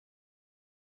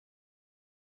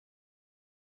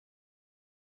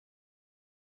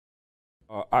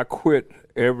I quit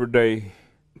every day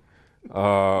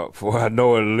for I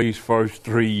know at least first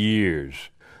 3 years.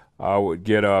 I would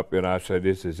get up and I said,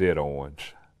 "This is it,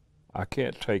 Owens. I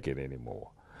can't take it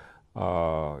anymore."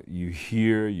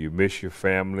 You miss your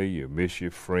family, you miss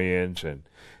your friends, and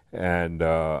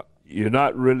you're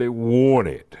not really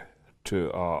wanted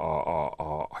to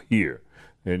here,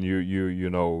 and you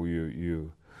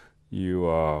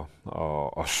are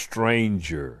a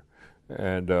stranger,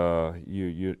 and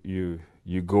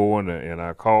you go and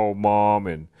I call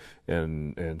mom,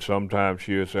 and sometimes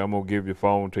she'll say, "I'm gonna give your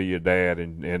phone to your dad,"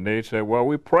 and they say, "Well,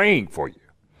 we're praying for you.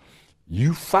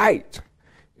 You fight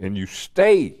and you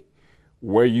stay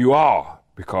where you are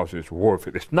because it's worth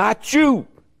it. It's not you,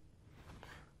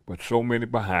 but so many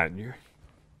behind you."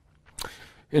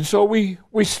 And so we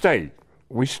stayed.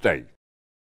 We stayed.